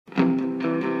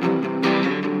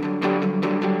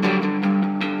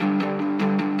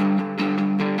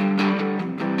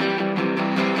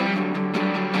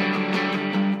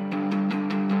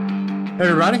Hey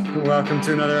everybody, welcome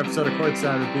to another episode of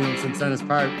Courtside with BMC Tennis,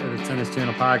 part of the Tennis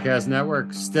Channel Podcast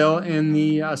Network. Still in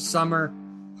the summer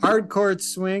hard court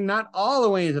swing, not all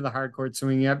the way into the hard court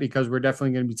swing yet, because we're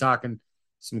definitely going to be talking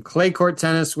some clay court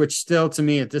tennis, which still to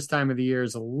me at this time of the year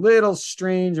is a little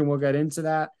strange, and we'll get into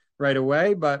that right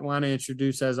away. But want to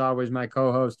introduce, as always, my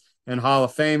co-host and Hall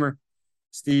of Famer,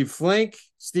 Steve Flink.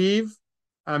 Steve,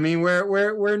 I mean,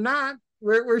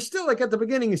 we're still like at the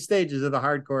beginning stages of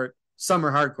the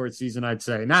summer hardcourt season, I'd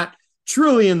say. Not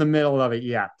truly in the middle of it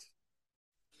yet.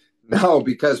 No,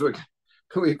 because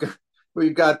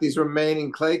we've got these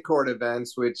remaining clay court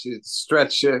events, which have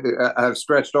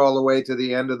stretched all the way to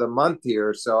the end of the month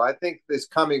here. So I think this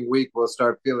coming week we'll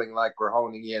start feeling like we're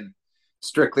honing in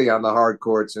strictly on the hard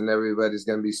courts, and everybody's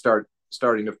going to be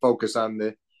starting to focus on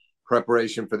the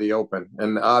preparation for the Open,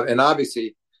 and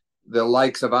obviously the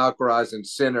likes of Alcaraz and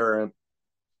Sinner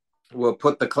will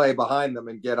put the clay behind them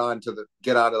and get onto the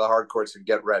hard courts and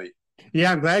get ready.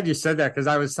 Yeah, I'm glad you said that, because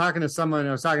I was talking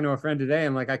to a friend today.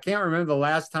 I'm like, I can't remember the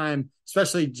last time,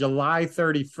 especially July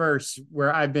 31st,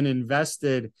 where I've been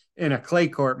invested in a clay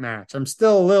court match. I'm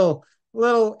still a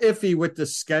little iffy with the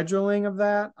scheduling of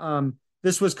that.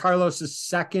 This was Carlos's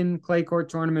second clay court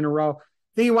tournament in a row.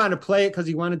 I think he wanted to play it because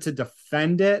he wanted to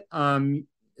defend it,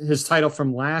 his title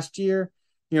from last year.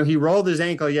 You know, he rolled his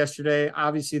ankle yesterday.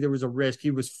 Obviously, there was a risk.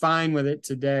 He was fine with it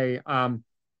today. I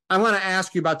want to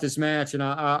ask you about this match, and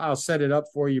I'll set it up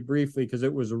for you briefly because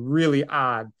it was really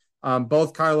odd.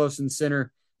 Both Carlos and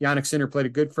Jannik Sinner played a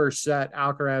good first set.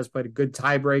 Alcaraz played a good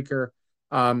tiebreaker.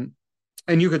 And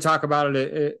you could talk about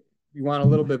it if you want a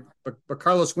little bit, but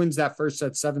Carlos wins that first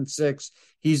set 7-6.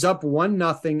 He's up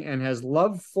 1-0 and has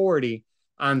love 40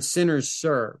 on Sinner's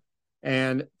serve.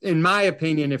 And in my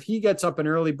opinion, if he gets up an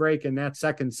early break in that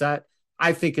second set,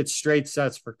 I think it's straight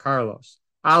sets for Carlos.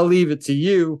 I'll leave it to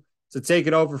you to take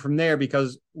it over from there,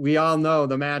 because we all know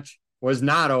the match was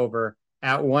not over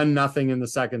at 1-0 in the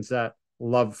second set.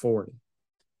 Love 40.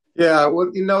 Yeah,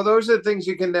 well, those are things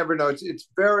you can never know. It's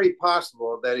very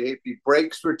possible that if he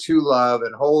breaks for 2-love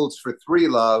and holds for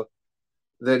 3-love,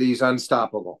 that he's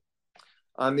unstoppable.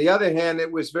 On the other hand,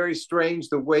 it was very strange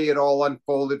the way it all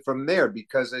unfolded from there,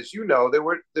 because, as you know,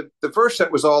 the first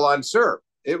set was all on serve.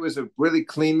 It was a really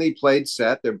cleanly played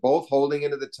set. They're both holding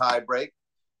into the tiebreak.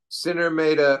 Sinner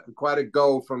made quite a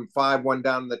go from 5-1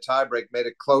 down in the tiebreak, made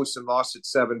it close and lost at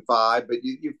 7-5. But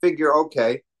you figure,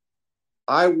 okay,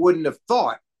 I wouldn't have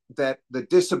thought that the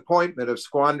disappointment of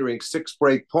squandering 6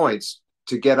 break points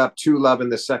to get up 2-love in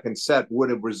the second set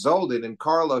would have resulted in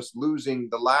Carlos losing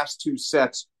the last 2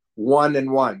 sets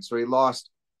 1-1. So he lost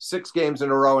 6 games in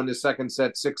a row in the second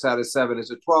set, 6 out of 7. Is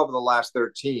it 12 of the last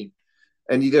 13?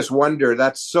 And you just wonder,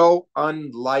 that's so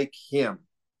unlike him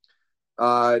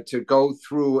to go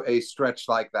through a stretch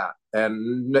like that,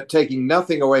 and taking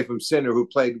nothing away from Sinner, who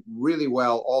played really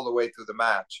well all the way through the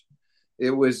match.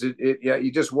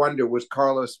 You just wonder, was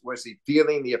he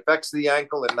feeling the effects of the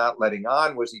ankle and not letting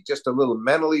on? Was he just a little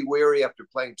mentally weary after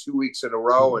playing 2 weeks in a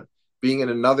row and being in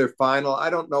another final? I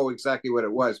don't know exactly what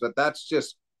it was, but that's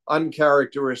just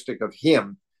uncharacteristic of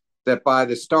him, that by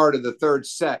the start of the third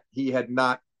set, he had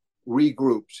not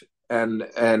regrouped and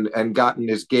gotten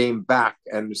his game back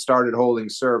and started holding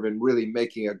serve and really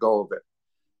making a go of it,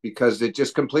 because it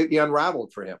just completely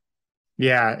unraveled for him.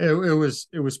 Yeah, it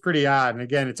was pretty odd. And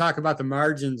again, to talk about the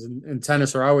margins in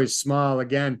tennis are always small.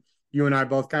 Again, you and I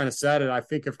both kind of said it. I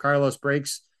think if Carlos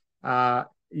breaks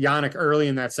Jannik early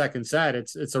in that second set,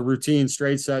 it's a routine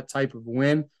straight set type of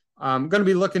win. I'm going to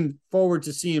be looking forward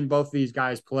to seeing both these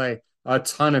guys play a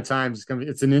ton of times.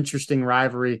 It's an interesting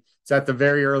rivalry. It's at the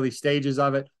very early stages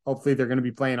of it. Hopefully they're going to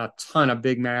be playing a ton of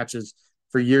big matches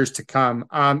for years to come.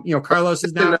 Carlos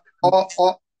is now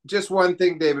just one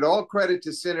thing, David, all credit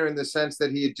to Sinner in the sense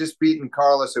that he had just beaten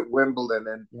Carlos at Wimbledon,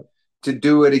 and to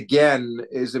do it again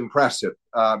is impressive,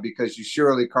 because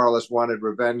surely Carlos wanted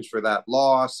revenge for that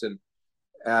loss, and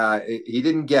he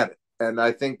didn't get it. And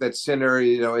I think that Sinner,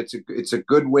 it's a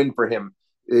good win for him.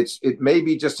 It may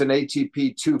be just an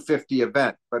ATP 250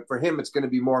 event, but for him, it's going to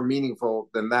be more meaningful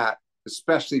than that,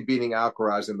 especially beating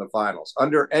Alcaraz in the finals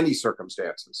under any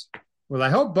circumstances. Well, I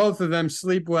hope both of them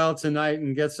sleep well tonight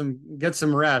and get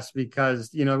some rest, because,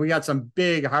 we got some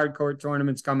big hardcourt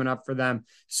tournaments coming up for them.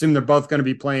 Assume they're both going to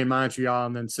be playing Montreal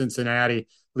and then Cincinnati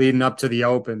leading up to the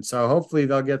Open. So hopefully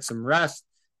they'll get some rest,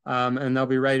 and they'll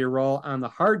be ready to roll on the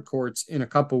hard courts in a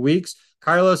couple weeks.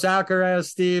 Carlos Alcaraz,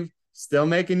 Steve, still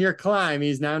making your climb.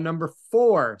 He's now number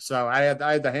 4. So I had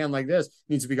the hand like this.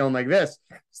 Needs to be going like this.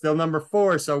 Still number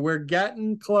 4. So we're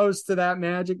getting close to that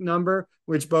magic number,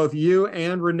 which both you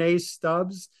and Renee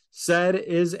Stubbs said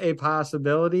is a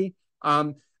possibility.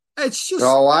 And It's just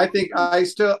Oh, I think I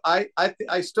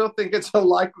still think it's a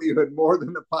likelihood more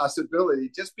than a possibility,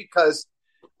 just because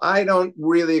I don't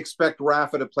really expect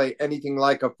Rafa to play anything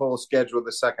like a full schedule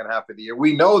the second half of the year.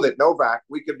 We know that Novak,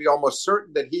 we could be almost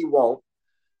certain that he won't.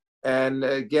 And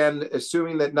again,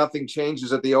 assuming that nothing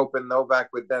changes at the Open, Novak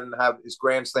would then have his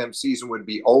Grand Slam season would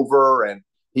be over, and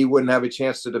he wouldn't have a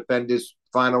chance to defend his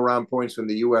final round points from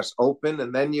the U.S. Open.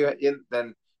 And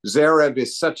then Zverev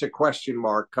is such a question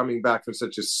mark coming back from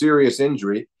such a serious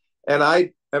injury, and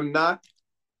I am not.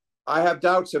 I have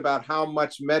doubts about how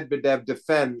much Medvedev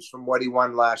defends from what he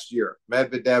won last year.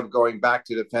 Medvedev going back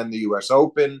to defend the U.S.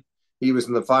 Open. He was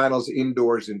in the finals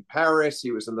indoors in Paris.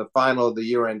 He was in the final of the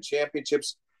year-end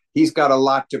championships. He's got a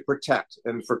lot to protect.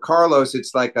 And for Carlos,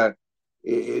 it's like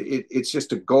it's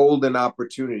just a golden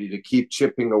opportunity to keep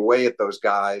chipping away at those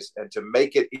guys and to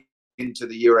make it into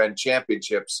the year-end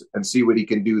championships and see what he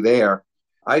can do there.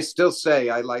 I still say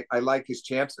I like his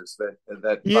chances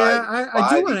that yeah. I by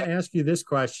do want the to ask you this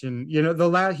question.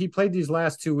 He played these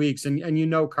last 2 weeks,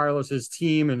 and Carlos's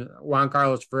team and Juan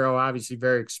Carlos Ferrero, obviously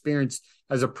very experienced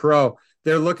as a pro.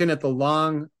 They're looking at the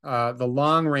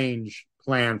long range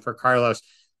plan for Carlos.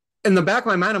 In the back of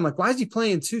my mind, I'm like, why is he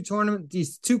playing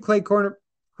these two clay court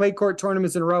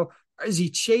tournaments in a row? Is he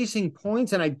chasing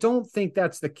points? And I don't think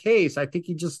that's the case. I think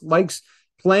he just likes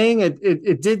playing.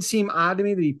 It did seem odd to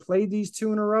me that he played these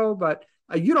two in a row, but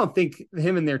you don't think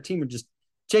him and their team are just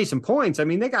chasing points? I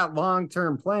mean, they got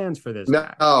long-term plans for this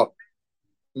guy.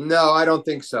 No, I don't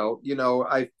think so.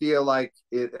 I feel like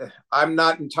I'm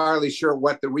not entirely sure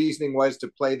what the reasoning was to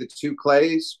play the two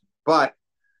clays, but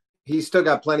he's still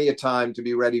got plenty of time to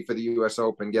be ready for the U.S.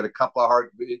 Open, get a couple of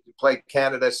play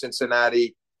Canada,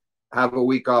 Cincinnati, have a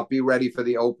week off, be ready for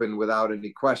the Open without any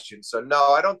question. So,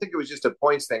 no, I don't think it was just a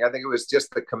points thing. I think it was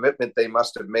just the commitment they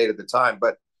must have made at the time.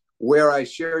 But where I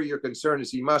share your concern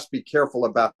is he must be careful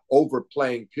about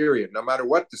overplaying, period, no matter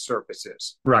what the surface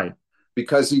is. Right.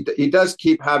 Because he does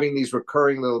keep having these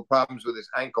recurring little problems with his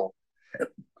ankle.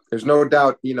 There's no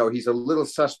doubt, he's a little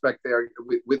suspect there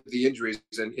with the injuries,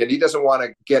 and he doesn't want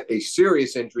to get a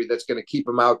serious injury that's going to keep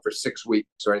him out for 6 weeks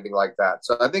or anything like that.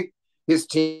 So I think his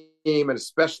team, and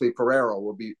especially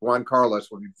Juan Carlos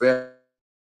will be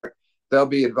they'll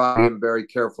be advising him very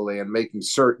carefully and making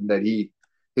certain that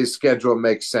his schedule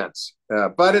makes sense.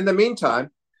 But in the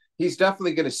meantime, he's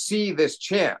definitely going to see this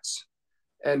chance,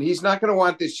 and he's not going to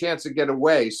want this chance to get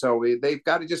away. So they've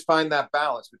got to just find that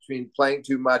balance between playing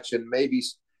too much and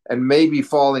maybe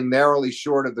falling narrowly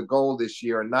short of the goal this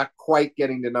year and not quite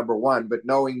getting to number one, but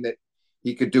knowing that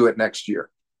he could do it next year.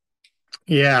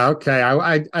 Yeah, okay.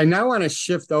 I now want to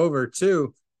shift over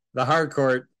to the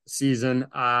hardcourt season.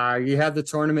 You had the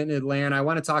tournament in Atlanta. I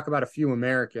want to talk about a few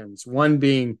Americans, one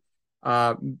being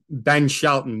Ben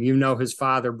Shelton. His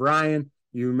father, Brian.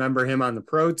 You remember him on the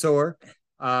Pro Tour.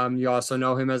 You also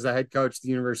know him as the head coach at the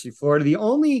University of Florida. The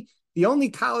only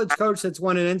college coach that's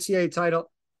won an NCAA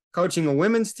title coaching a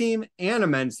women's team and a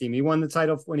men's team. He won the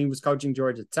title when he was coaching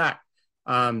Georgia Tech.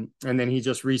 And then he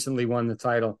just recently won the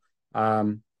title,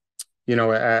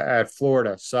 at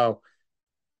Florida. So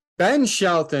Ben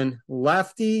Shelton,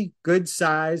 lefty, good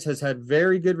size, has had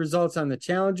very good results on the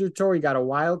Challenger Tour. He got a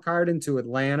wild card into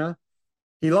Atlanta.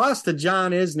 He lost to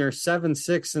John Isner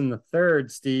 7-6 in the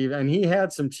third, Steve, and he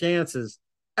had some chances.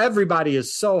 Everybody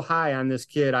is so high on this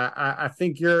kid. I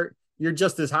think you're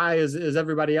just as high as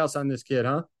everybody else on this kid,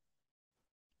 huh?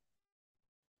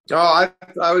 Oh,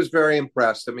 I was very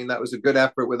impressed. I mean, that was a good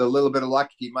effort. With a little bit of luck,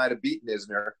 he might have beaten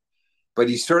Isner, but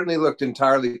he certainly looked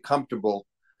entirely comfortable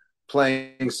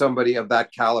playing somebody of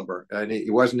that caliber. And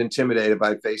he wasn't intimidated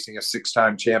by facing a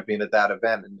 6-time champion at that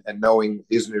event and knowing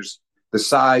Isner's the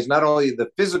size, not only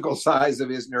the physical size of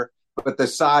Isner, but the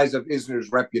size of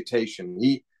Isner's reputation.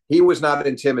 He was not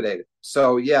intimidated.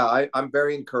 So, yeah, I'm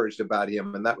very encouraged about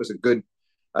him. And that was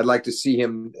I'd like to see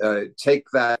him take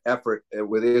that effort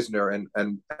with Isner,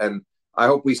 and I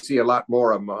hope we see a lot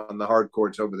more of him on the hard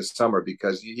courts over the summer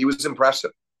because he was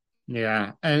impressive.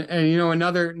 Yeah, and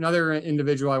another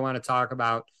individual I want to talk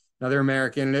about, another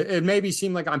American. It maybe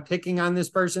seem like I'm picking on this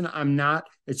person. I'm not.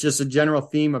 It's just a general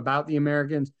theme about the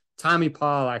Americans. Tommy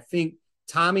Paul. I think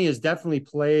Tommy has definitely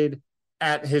played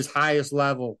at his highest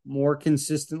level more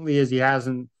consistently as he has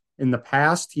in the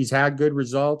past. He's had good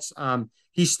results.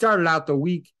 He started out the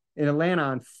week in Atlanta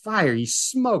on fire. He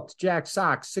smoked Jack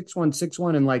Sock 6-1,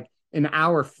 6-1 in like an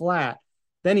hour flat.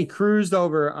 Then he cruised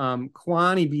over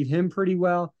Kwan. He beat him pretty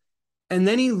well. And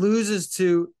then he loses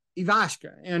to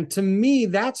Ivashka. And to me,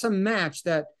 that's a match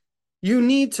that you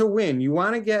need to win. You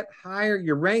want to get higher.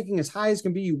 Your ranking as high as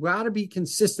can be. You got to be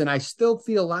consistent. I still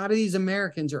feel a lot of these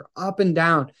Americans are up and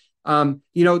down.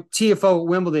 TFO at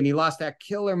Wimbledon, he lost that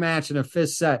killer match in a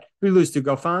fifth set. Who he lose to?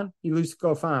 Goffin? He lose to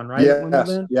Goffin, right? Yes. At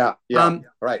Wimbledon? Yeah.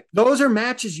 Right. Those are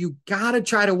matches you got to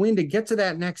try to win to get to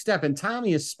that next step. And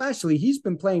Tommy, especially, he's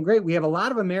been playing great. We have a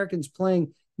lot of Americans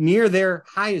playing near their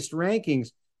highest rankings,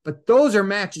 but those are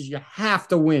matches you have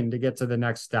to win to get to the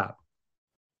next step.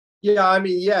 Yeah, I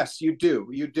mean, yes, you do,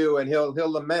 and he'll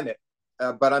lament it.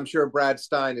 But I'm sure Brad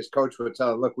Stein, his coach, would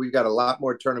tell him, "Look, we've got a lot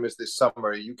more tournaments this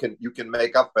summer. You can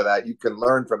make up for that. You can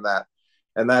learn from that."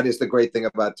 And that is the great thing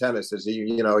about tennis is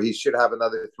he should have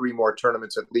another 3 more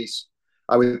tournaments at least.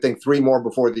 I would think 3 more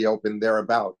before the Open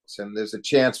thereabouts, and there's a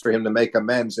chance for him to make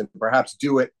amends and perhaps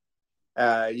do it,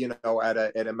 at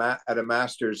a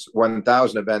Masters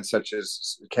 1000 event such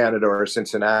as Canada or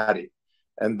Cincinnati.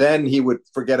 And then he would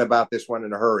forget about this one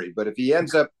in a hurry. But if he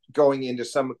ends up going into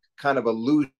some kind of a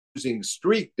losing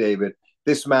streak, David,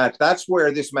 that's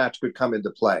where this match could come into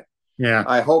play. Yeah.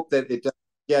 I hope that it doesn't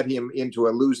get him into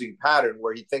a losing pattern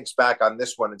where he thinks back on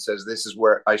this one and says, this is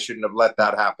where I shouldn't have let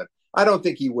that happen. I don't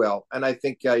think he will. And I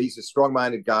think he's a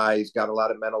strong-minded guy. He's got a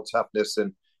lot of mental toughness.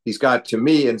 And he's got, to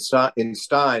me, in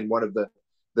Stein, one of the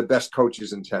best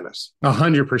coaches in tennis.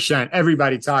 100%.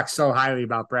 Everybody talks so highly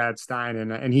about Brad Stein,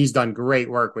 and he's done great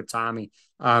work with Tommy.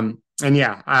 And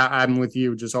yeah, I'm with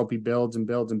you. Just hope he builds and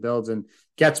builds and builds and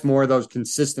gets more of those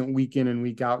consistent week in and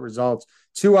week out results.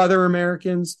 2 other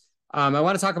Americans. I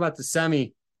want to talk about the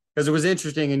semi because it was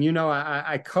interesting. And,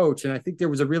 I coach, and I think there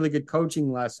was a really good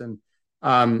coaching lesson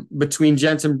between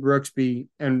Jenson Brooksby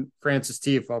and Frances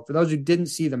Tiafoe. For those who didn't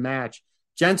see the match,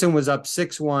 Jenson was up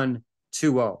 6-1,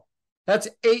 2-0. That's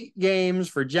 8 games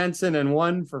for Jenson and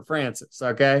 1 for Frances,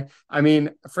 okay? I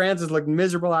mean, Frances looked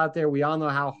miserable out there. We all know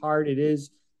how hard it is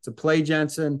to play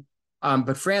Jenson.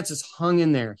 But Frances hung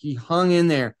in there. He hung in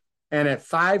there. And at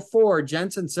 5-4,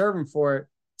 Jenson serving for it,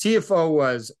 Tiafoe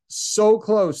was so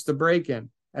close to breaking.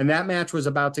 And that match was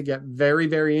about to get very,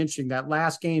 very interesting. That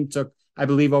last game took, I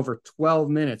believe, over 12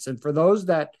 minutes. And for those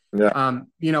that,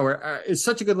 it's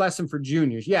such a good lesson for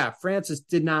juniors. Yeah, Frances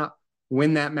did not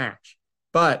win that match.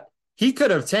 But he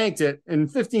could have tanked it in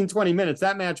 15, 20 minutes.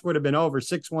 That match would have been over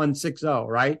 6-1, 6-0,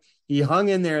 right? He hung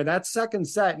in there. That second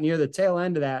set near the tail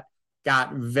end of that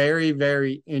got very,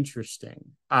 very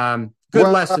interesting. Good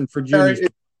lesson for juniors.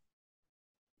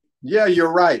 Yeah,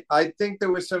 you're right. I think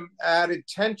there was some added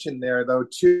tension there, though,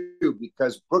 too,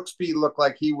 because Brooksby looked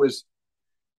like he was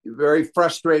very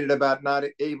frustrated about not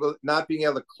being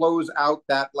able to close out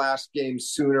that last game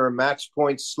sooner. Match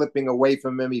points slipping away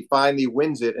from him. He finally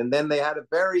wins it. And then they had a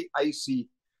very icy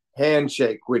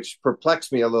handshake, which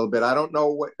perplexed me a little bit. I don't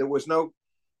know there was no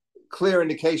clear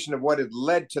indication of what had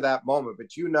led to that moment, but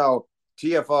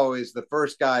Tiafoe is the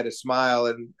first guy to smile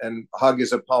and hug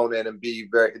his opponent and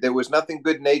there was nothing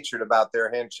good natured about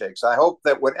their handshakes. I hope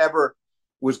that whatever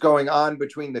was going on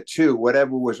between the two,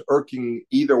 whatever was irking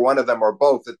either one of them or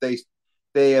both, that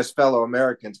they as fellow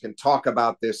Americans can talk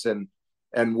about this and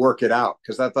work it out.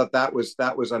 Because I thought that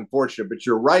was unfortunate. But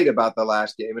you're right about the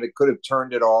last game, and it could have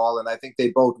turned it all. And I think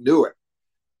they both knew it.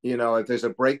 If there's a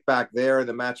break back there,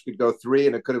 the match could go 3,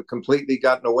 and it could have completely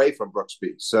gotten away from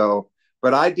Brooksby. So,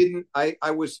 but I didn't.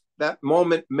 That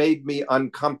moment made me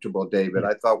uncomfortable, David.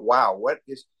 I thought, wow,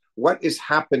 what is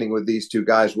happening with these two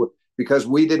guys? Because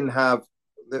we didn't have.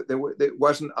 It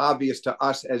wasn't obvious to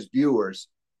us as viewers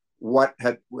what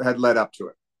had led up to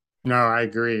it. No, I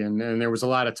agree, and there was a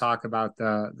lot of talk about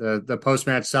the post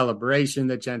match celebration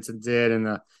that Jenson did,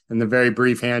 and the very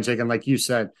brief handshake. And like you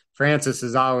said, Frances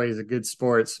is always a good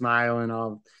sport, smiling,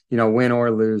 all win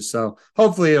or lose. So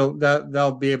hopefully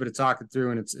they'll be able to talk it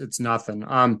through, and it's nothing.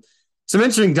 Some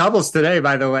interesting doubles today,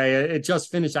 by the way. It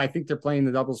just finished. I think they're playing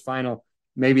the doubles final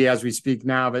maybe as we speak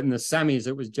now, but in the semis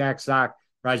it was Jack Sock,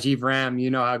 Rajiv Ram. You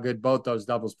know how good both those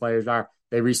doubles players are.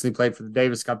 They recently played for the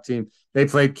Davis Cup team. They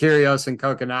played Kyrgios and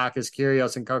Kokkinakis.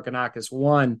 Kyrgios and Kokkinakis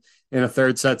won in a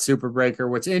 3rd set super breaker.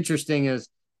 What's interesting is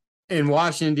in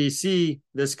Washington, D.C.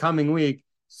 this coming week,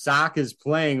 Sock is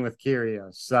playing with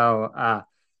Kyrgios. So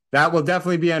that will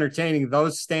definitely be entertaining.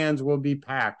 Those stands will be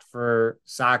packed for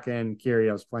Sock and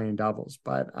Kyrgios playing doubles.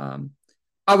 But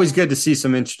always good to see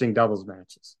some interesting doubles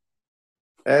matches.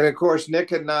 And of course, Nick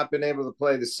had not been able to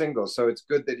play the singles, so it's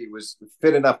good that he was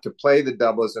fit enough to play the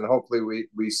doubles, and hopefully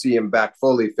we see him back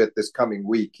fully fit this coming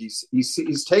week.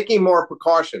 He's taking more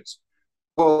precautions.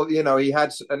 Well, he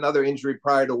had another injury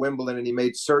prior to Wimbledon, and he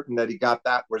made certain that he got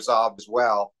that resolved as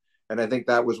well. And I think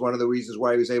that was one of the reasons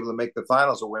why he was able to make the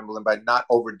finals of Wimbledon by not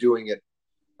overdoing it,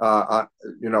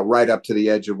 right up to the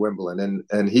edge of Wimbledon.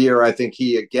 And here, I think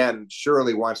he again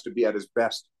surely wants to be at his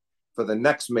best for the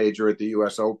next major at the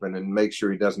U.S. Open and make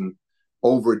sure he doesn't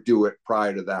overdo it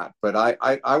prior to that. But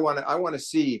I want to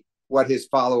see what his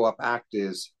follow-up act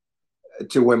is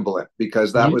to Wimbledon,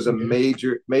 because that was a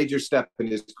major step in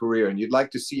his career, and you'd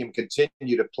like to see him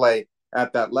continue to play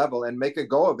at that level and make a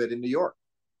go of it in New York.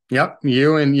 Yep,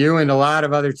 you and a lot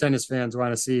of other tennis fans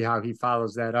want to see how he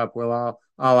follows that up. Well,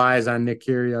 all eyes on Nick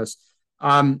Kyrgios.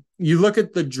 You look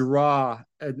at the draw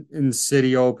in the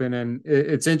City Open, and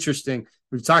it's interesting.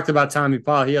 We've talked about Tommy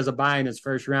Paul. He has a bye in his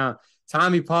first round.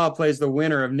 Tommy Paul plays the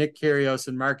winner of Nick Kyrgios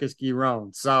and Marcus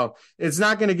Giron. So it's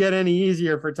not going to get any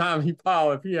easier for Tommy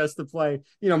Paul if he has to play.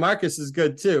 Marcus is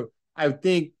good too. I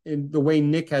think in the way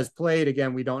Nick has played,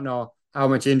 again, we don't know how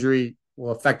much injury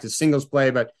will affect his singles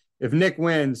play, but if Nick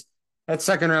wins that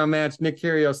second round match, Nick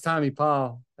Kyrgios, Tommy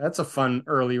Paul, that's a fun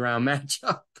early round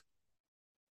matchup.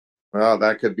 Well,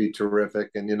 that could be terrific.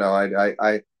 And,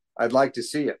 I'd like to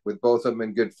see it with both of them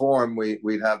in good form.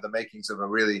 We'd have the makings of a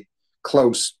really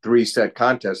close 3-set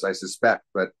contest, I suspect,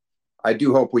 but I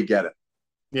do hope we get it.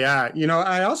 Yeah.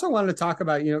 I also wanted to talk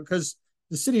about, because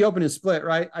the City Open is split,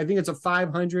 right? I think it's a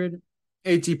 500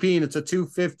 ATP and it's a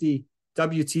 250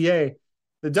 WTA.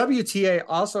 The WTA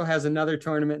also has another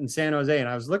tournament in San Jose, and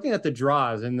I was looking at the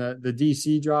draws in the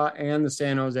DC draw and the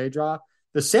San Jose draw.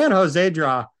 The San Jose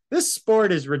draw, this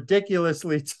sport is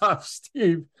ridiculously tough,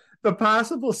 Steve. The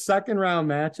possible second round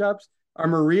matchups are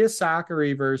Maria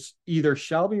Sakkari versus either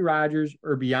Shelby Rogers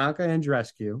or Bianca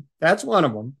Andreescu. That's one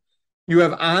of them. You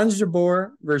have Ons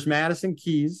Jabeur versus Madison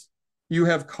Keys. You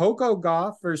have Coco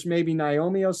Gauff versus maybe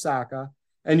Naomi Osaka.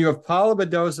 And you have Paula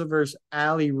Badosa versus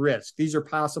Ali Risk. These are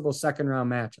possible second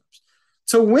round matchups.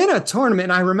 To win a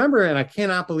tournament, and I remember, and I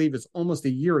cannot believe it's almost a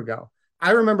year ago,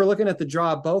 I remember looking at the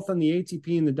draw both on the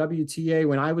ATP and the WTA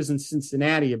when I was in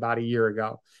Cincinnati about a year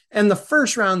ago. And the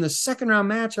first round, the second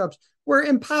round matchups were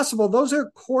impossible. Those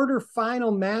are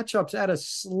quarterfinal matchups at a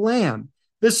slam.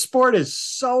 This sport is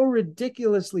so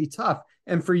ridiculously tough.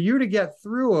 And for you to get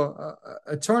through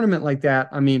a tournament like that,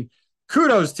 I mean,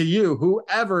 kudos to you,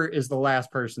 whoever is the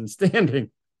last person standing.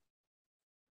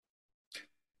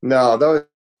 No, those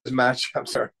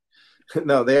matchups are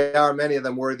they are, many of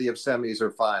them worthy of semis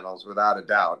or finals without a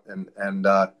doubt.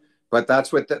 But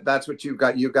that's what you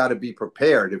got. You got to be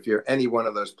prepared if you're any one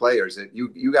of those players.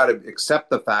 You got to accept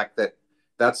the fact that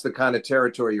that's the kind of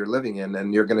territory you're living in,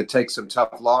 and you're going to take some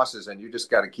tough losses, and you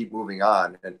just got to keep moving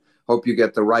on and hope you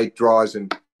get the right draws in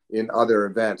other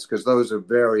events, because those are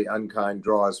very unkind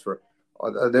draws for.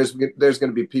 There's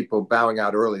going to be people bowing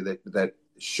out early that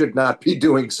should not be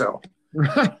doing so.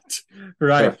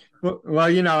 Right. Well,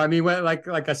 I mean,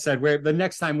 like I said, the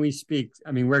next time we speak,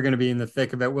 I mean, we're going to be in the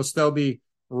thick of it. We'll still be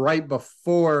right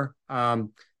before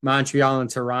Montreal and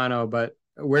Toronto, but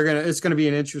it's going to be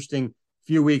an interesting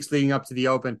few weeks leading up to the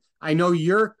Open. I know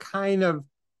you're kind of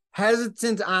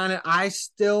hesitant on it. I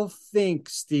still think,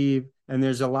 Steve, and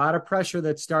there's a lot of pressure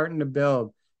that's starting to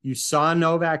build. You saw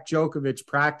Novak Djokovic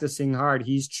practicing hard.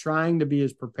 He's trying to be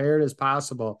as prepared as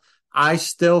possible. I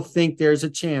still think there's a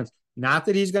chance. Not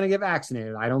that he's going to get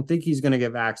vaccinated. I don't think he's going to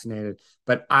get vaccinated,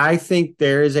 but I think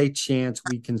there is a chance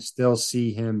we can still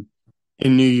see him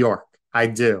in New York. I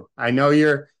do. I know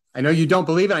you don't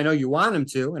believe it. I know you want him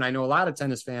to, and I know a lot of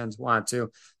tennis fans want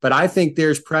to, but I think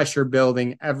there's pressure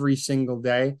building every single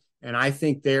day, and I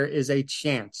think there is a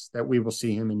chance that we will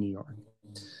see him in New York.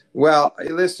 Well,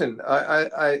 listen,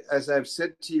 I as I've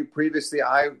said to you previously,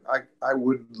 I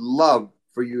would love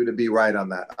for you to be right on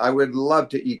that. I would love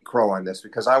to eat crow on this,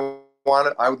 because I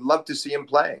would love to see him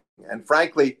playing. And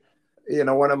frankly,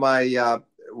 one of my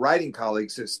writing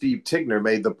colleagues, Steve Tigner,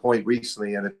 made the point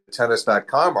recently in a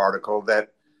tennis.com article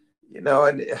that,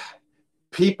 and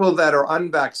people that are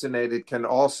unvaccinated can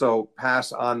also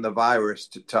pass on the virus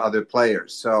to other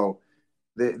players. So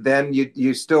then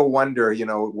you still wonder,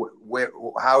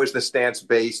 how is the stance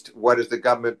based? What is the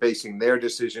government basing their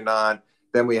decision on?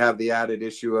 Then we have the added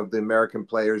issue of the American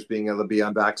players being able to be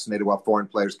unvaccinated while foreign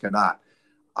players cannot.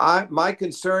 My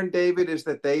concern, David, is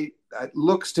that it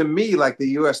looks to me like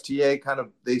the USTA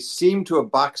they seem to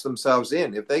have boxed themselves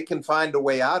in. If they can find a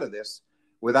way out of this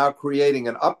without creating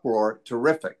an uproar,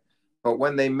 terrific. But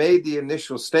when they made the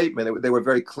initial statement, they were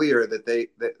very clear that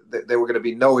there were going to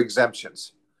be no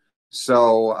exemptions.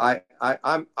 So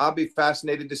I'll be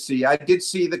fascinated to see. I did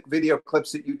see the video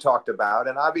clips that you talked about,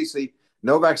 and obviously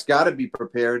Novak's got to be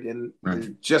prepared even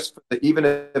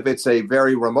if it's a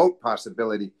very remote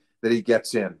possibility that he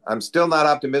gets in. I'm still not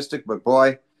optimistic, but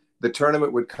boy, the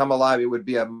tournament would come alive. It would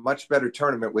be a much better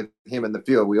tournament with him in the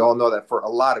field. We all know that for a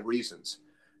lot of reasons.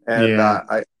 And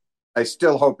I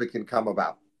still hope it can come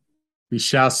about. We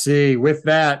shall see. With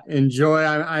that, enjoy.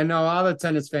 I know all the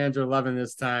tennis fans are loving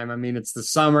this time. I mean, it's the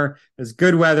summer. There's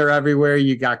good weather everywhere.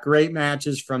 You got great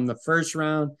matches from the first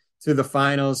round through the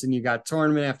finals, and you got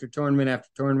tournament after tournament after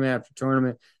tournament after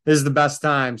tournament. This is the best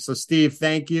time. So, Steve,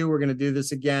 thank you. We're going to do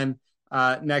this again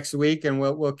next week, and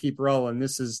we'll keep rolling.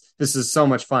 This is so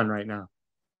much fun right now.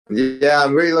 Yeah,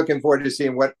 I'm really looking forward to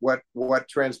seeing what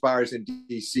transpires in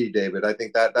DC, David. I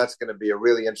think that's going to be a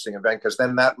really interesting event, because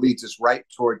then that leads us right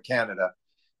toward Canada,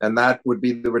 and that would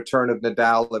be the return of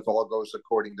Nadal if all goes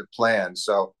according to plan.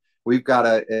 So we've got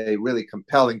a really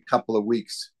compelling couple of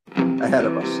weeks ahead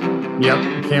of us.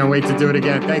 Yep, can't wait to do it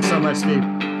again. Thanks so much, Steve.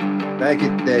 Thank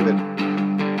you, David.